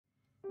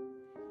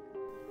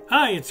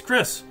Hi, it's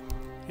Chris,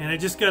 and I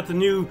just got the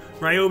new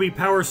RYOBI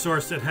power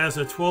source that has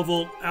a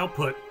 12-volt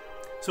output.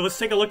 So let's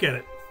take a look at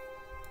it.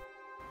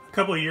 A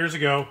couple of years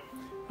ago,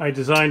 I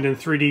designed and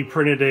 3D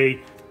printed a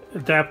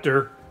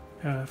adapter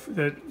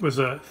that was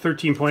a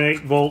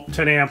 13.8 volt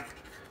 10 amp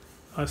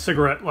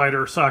cigarette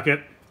lighter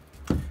socket.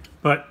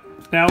 But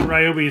now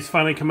RYOBI has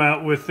finally come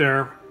out with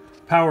their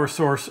power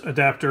source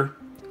adapter,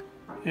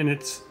 and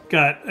it's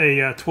got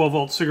a 12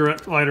 volt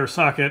cigarette lighter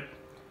socket.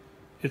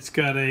 It's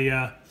got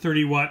a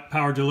 30 watt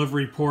power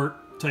delivery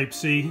port type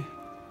C,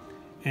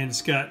 and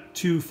it's got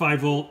two 5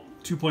 volt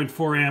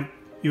 2.4 amp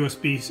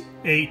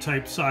USB-A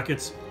type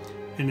sockets,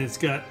 and it's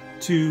got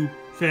two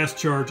fast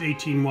charge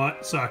 18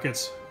 watt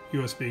sockets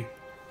USB.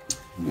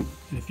 And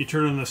if you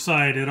turn on the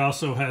side, it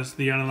also has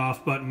the on and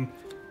off button,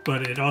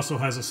 but it also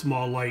has a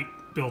small light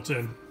built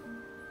in.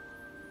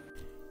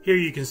 Here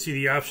you can see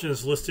the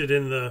options listed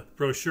in the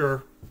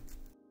brochure.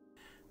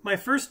 My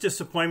first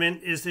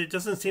disappointment is that it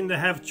doesn't seem to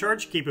have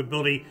charge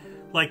capability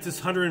like this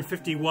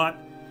 150 watt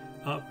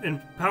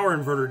power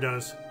inverter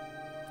does.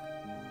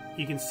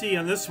 You can see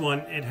on this one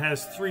it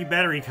has 3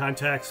 battery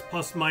contacts,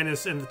 plus,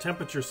 minus, and the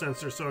temperature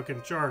sensor so it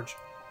can charge.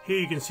 Here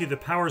you can see the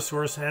power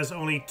source has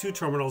only 2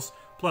 terminals,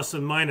 plus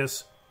and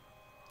minus.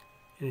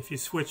 And if you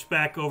switch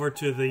back over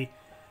to the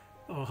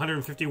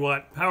 150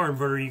 watt power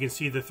inverter, you can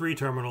see the 3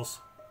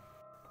 terminals.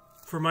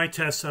 For my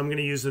tests, I'm going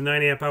to use the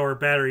 9 amp hour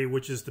battery,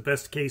 which is the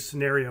best case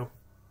scenario.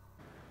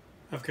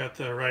 I've got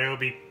the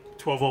RYOBI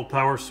 12 volt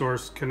power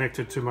source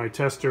connected to my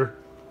tester,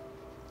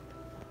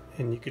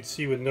 and you can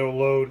see with no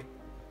load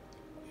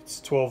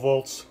it's 12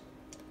 volts.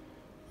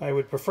 I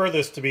would prefer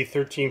this to be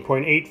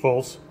 13.8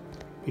 volts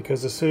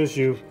because as soon as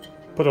you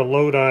put a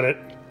load on it,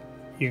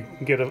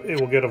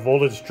 it will get a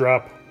voltage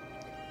drop,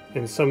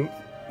 and some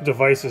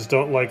devices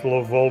don't like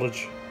low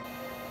voltage.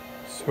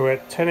 So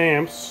at 10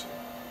 amps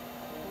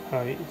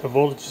the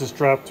voltage has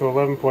dropped to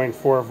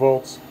 11.4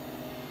 volts,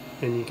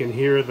 and you can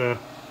hear the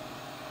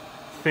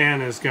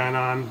fan has gone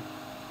on,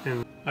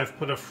 and I've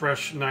put a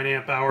fresh 9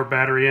 amp hour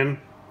battery in,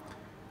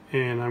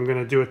 and I'm going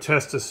to do a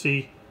test to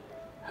see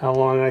how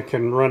long I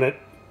can run it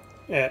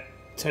at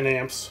 10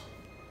 amps.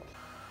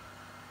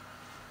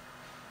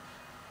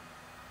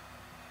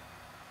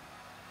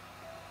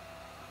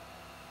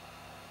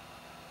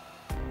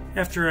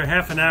 After a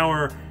half an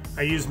hour,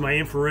 I used my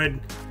infrared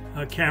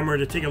camera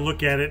to take a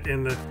look at it,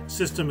 and the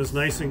system is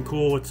nice and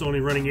cool. It's only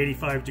running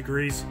 85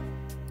 degrees.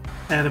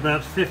 At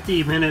about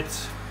 50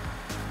 minutes,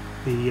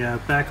 the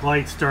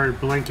backlight started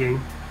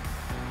blinking.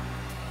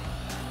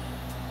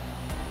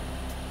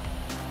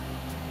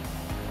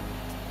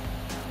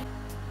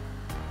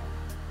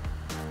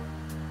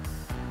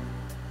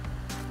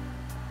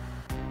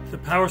 The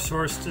power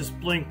source just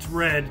blinked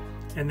red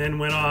and then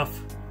went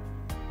off.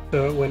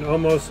 So it went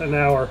almost an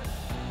hour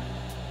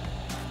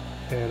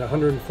at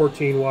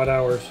 114 watt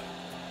hours.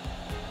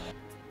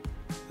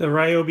 The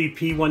RYOBI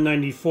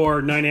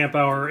P194 9 amp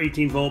hour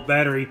 18 volt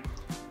battery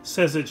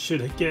says it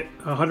should get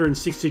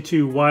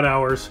 162 watt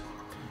hours.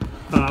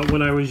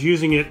 When I was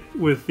using it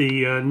with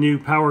the new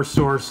power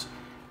source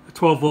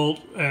 12 volt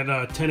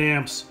at 10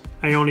 amps,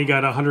 I only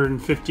got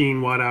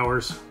 115 watt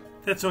hours.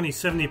 That's only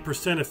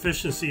 70%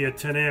 efficiency at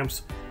 10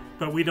 amps,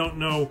 but we don't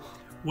know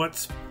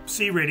what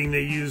C rating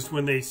they used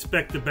when they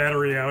spec'd the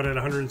battery out at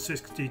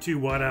 162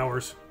 watt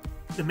hours.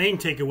 The main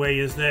takeaway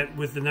is that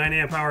with the 9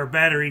 amp hour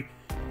battery,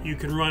 you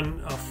can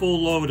run a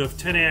full load of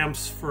 10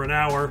 amps for an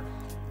hour.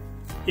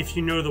 If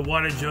you know the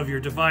wattage of your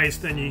device,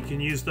 then you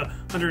can use the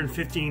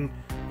 115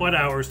 watt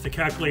hours to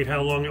calculate how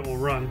long it will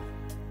run.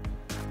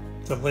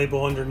 The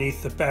label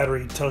underneath the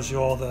battery tells you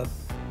all the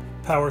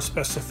power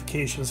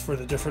specifications for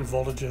the different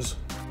voltages.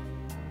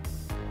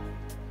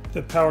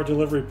 The power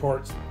delivery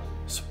port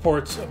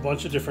supports a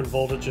bunch of different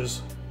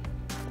voltages.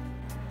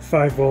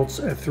 5 volts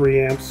at 3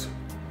 amps,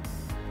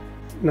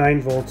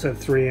 9 volts at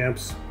 3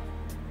 amps,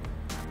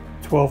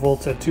 12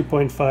 volts at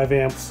 2.5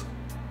 amps,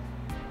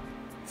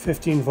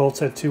 15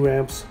 volts at 2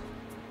 amps,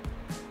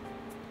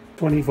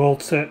 20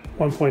 volts at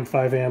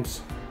 1.5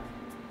 amps,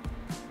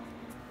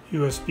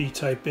 USB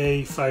type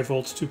A 5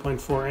 volts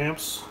 2.4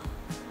 amps.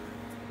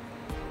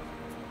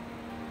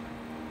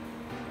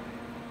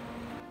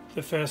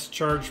 The fast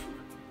charge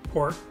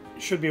port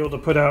should be able to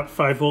put out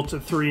 5 volts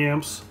at 3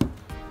 amps,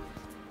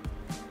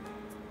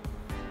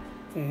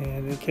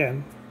 and it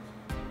can.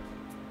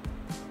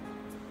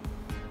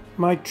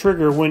 My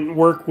trigger wouldn't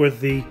work with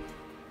the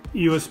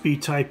USB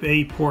type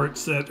A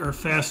ports that are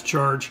fast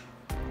charge.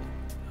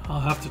 I'll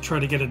have to try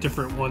to get a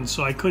different one,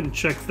 so I couldn't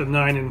check the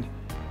 9 and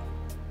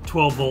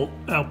 12 volt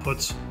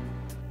outputs.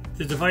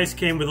 The device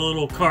came with a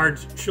little card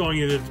showing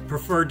you the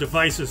preferred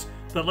devices,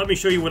 but let me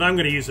show you what I'm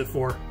going to use it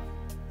for.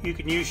 You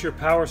can use your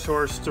power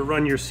source to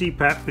run your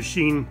CPAP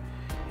machine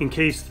in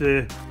case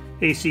the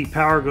AC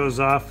power goes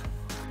off.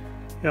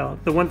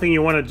 The one thing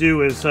you want to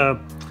do is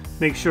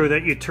make sure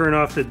that you turn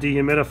off the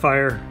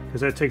dehumidifier,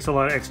 because that takes a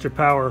lot of extra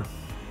power.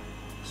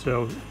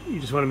 So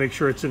you just want to make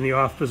sure it's in the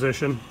off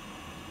position.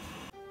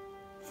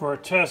 For a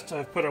test,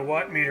 I've put a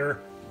watt meter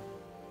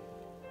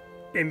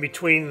in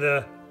between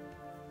the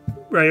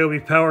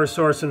RYOBI power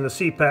source in the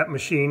CPAP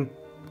machine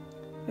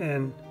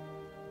and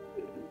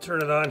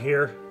turn it on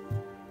here.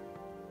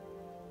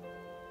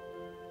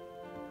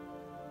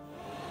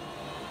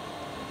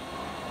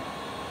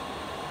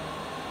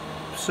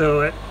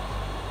 So at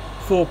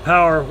full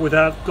power,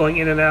 without going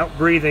in and out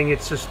breathing,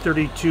 it's just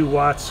 32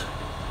 watts.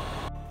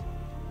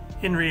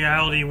 In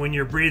reality, when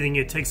you're breathing,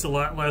 it takes a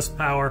lot less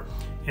power,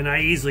 and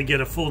I easily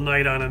get a full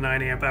night on a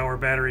 9 amp hour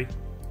battery.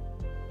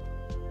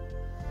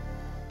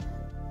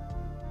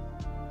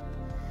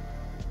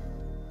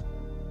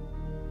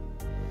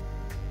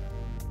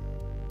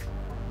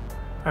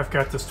 I've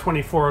got this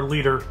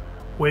 24-liter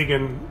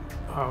Wagon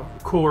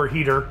cooler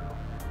heater,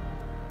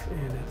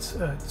 and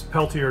it's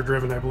Peltier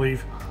driven, I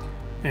believe,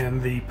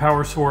 and the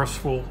power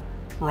source will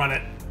run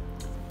it.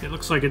 It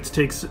looks like it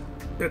takes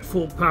at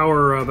full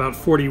power about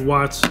 40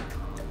 watts,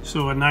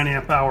 so a 9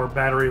 amp hour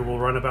battery will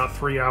run about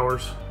 3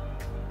 hours.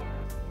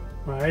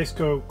 My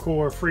IceCo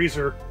cooler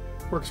freezer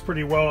works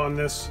pretty well on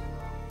this.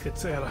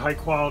 It's at a high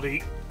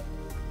quality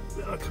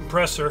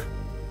compressor.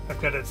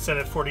 I've got it set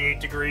at 48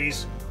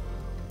 degrees,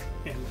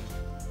 and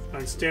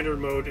on standard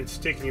mode it's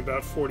taking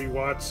about 40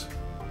 watts.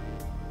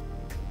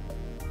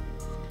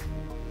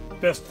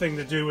 Best thing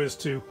to do is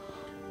to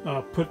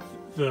put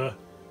the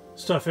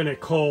stuff in it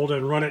cold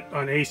and run it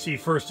on AC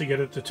first to get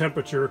it to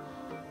temperature.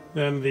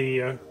 Then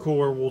the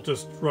cooler will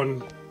just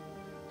run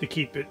to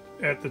keep it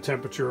at the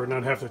temperature and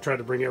not have to try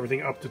to bring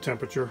everything up to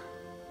temperature.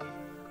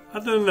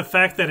 Other than the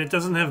fact that it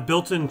doesn't have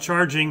built-in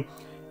charging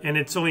and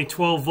it's only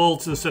 12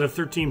 volts instead of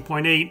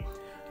 13.8,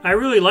 I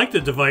really like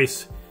the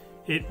device.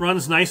 It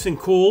runs nice and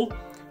cool,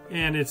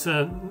 and it's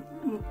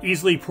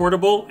easily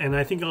portable, and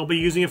I think I'll be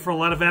using it for a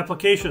lot of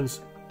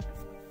applications.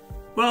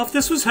 Well, if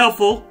this was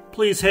helpful,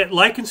 please hit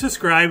like and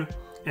subscribe,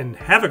 and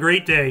have a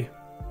great day.